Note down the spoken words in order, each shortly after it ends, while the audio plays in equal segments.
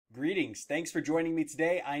Greetings. Thanks for joining me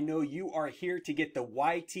today. I know you are here to get the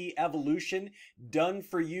YT Evolution done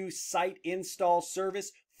for you site install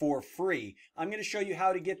service for free. I'm going to show you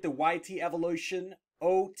how to get the YT Evolution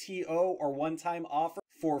OTO or one-time offer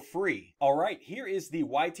for free. All right, here is the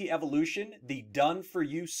YT Evolution, the done for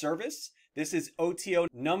you service. This is OTO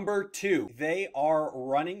number 2. They are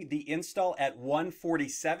running the install at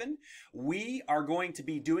 147. We are going to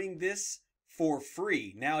be doing this for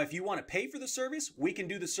free. Now, if you want to pay for the service, we can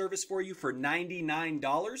do the service for you for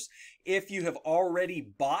 $99. If you have already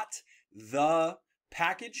bought the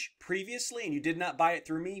package previously and you did not buy it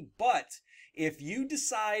through me, but if you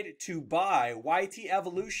decide to buy YT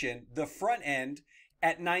Evolution, the front end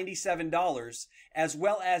at $97, as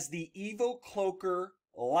well as the Evo Cloaker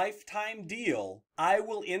lifetime deal, I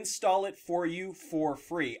will install it for you for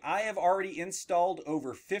free. I have already installed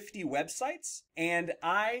over 50 websites and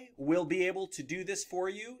I will be able to do this for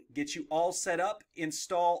you, get you all set up,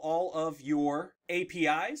 install all of your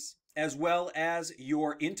APIs as well as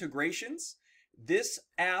your integrations. This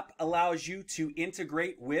app allows you to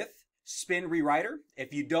integrate with SpinRewriter.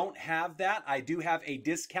 If you don't have that, I do have a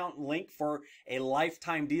discount link for a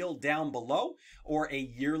lifetime deal down below or a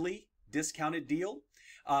yearly discounted deal.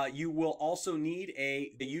 You will also need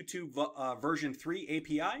the YouTube version 3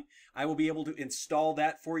 API. I will be able to install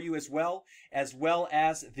that for you as well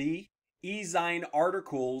as the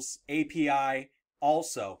Ezinearticles API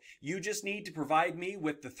also. You just need to provide me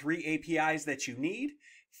with the 3 APIs that you need,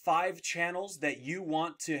 5 channels that you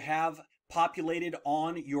want to have populated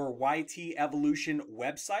on your YT Evolution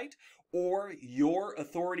website, or your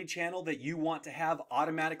authority channel that you want to have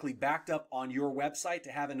automatically backed up on your website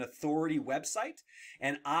to have an authority website,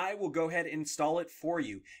 and I will go ahead and install it for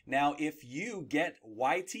you. Now, if you get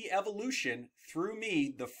YT Evolution through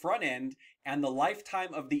me, the front end, and the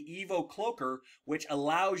lifetime of the Evo Cloaker, which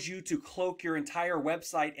allows you to cloak your entire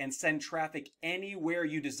website and send traffic anywhere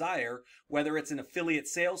you desire, whether it's an affiliate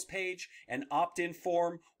sales page, an opt-in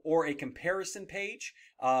form, or a comparison page,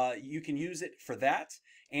 you can use it for that.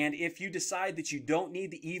 And if you decide that you don't need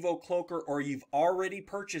the Evo Cloaker or you've already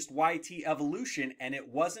purchased YT Evolution and it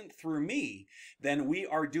wasn't through me, then we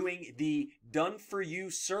are doing the done for you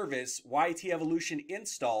service YT Evolution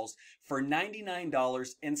installs for $99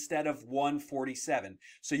 instead of $147.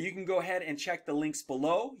 So you can go ahead and check the links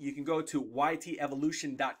below. You can go to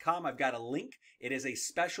ytevolution.com. I've got a link. It is a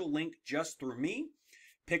special link just through me.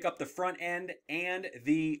 Pick up the front end and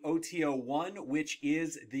the OTO1, which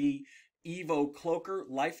is the Evo Cloaker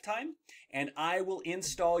lifetime, and I will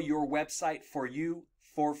install your website for you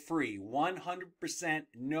for free. 100%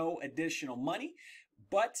 no additional money.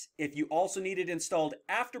 But if you also need it installed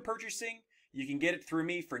after purchasing, you can get it through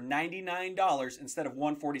me for $99 instead of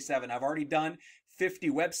 $147. I've already done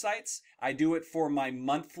 50 websites. I do it for my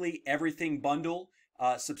monthly Everything Bundle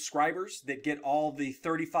subscribers that get all the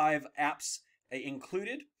 35 apps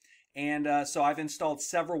included. And so I've installed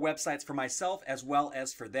several websites for myself as well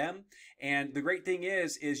as for them. And the great thing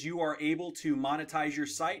is you are able to monetize your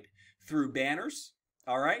site through banners,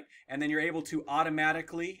 all right? And then you're able to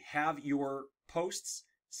automatically have your posts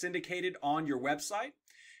syndicated on your website.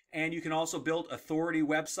 And you can also build authority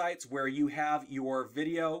websites where you have your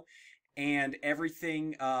video and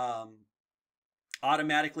everything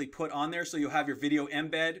automatically put on there. So you'll have your video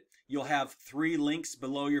embed. You'll have 3 links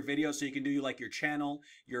below your video, so you can do like your channel,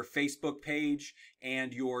 your Facebook page,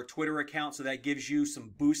 and your Twitter account. So that gives you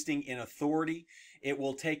some boosting in authority. It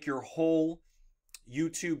will take your whole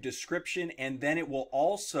YouTube description, and then it will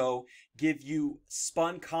also give you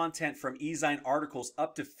spun content from Ezinearticles,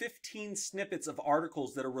 up to 15 snippets of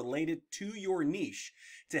articles that are related to your niche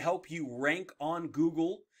to help you rank on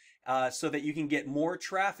Google so that you can get more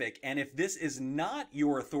traffic. And if this is not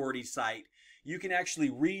your authority site, you can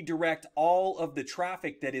actually redirect all of the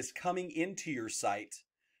traffic that is coming into your site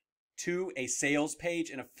to a sales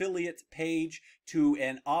page, an affiliate page, to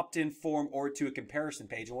an opt-in form, or to a comparison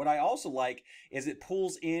page. And what I also like is it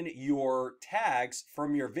pulls in your tags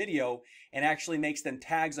from your video and actually makes them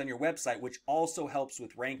tags on your website, which also helps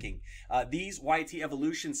with ranking. These YT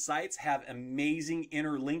Evolution sites have amazing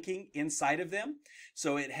interlinking inside of them.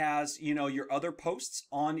 So it has, you know, your other posts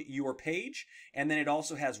on your page, and then it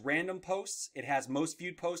also has random posts. It has most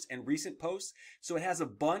viewed posts and recent posts. So it has a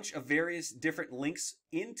bunch of various different links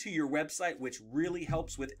into your website, which really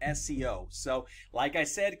helps with SEO. So like I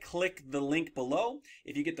said, click the link below.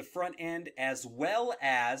 If you get the front end as well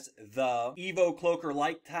as the Evo Cloaker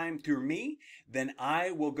lifetime through me, then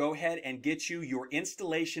I will go ahead and get you your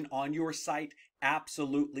installation on your site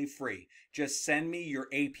absolutely free. Just send me your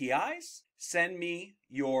APIs, send me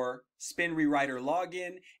your SpinRewriter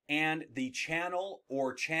login and the channel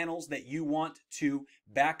or channels that you want to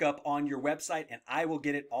back up on your website, and I will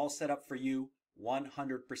get it all set up for you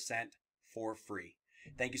 100% for free.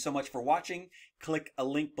 Thank you so much for watching. Click a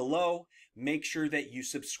link below. Make sure that you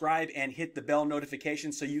subscribe and hit the bell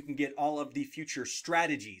notification so you can get all of the future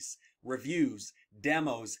strategies, reviews,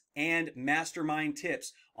 demos, and mastermind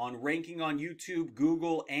tips on ranking on YouTube,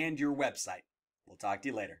 Google, and your website. We'll talk to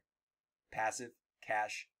you later. Passive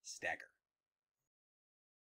Cash Stacker.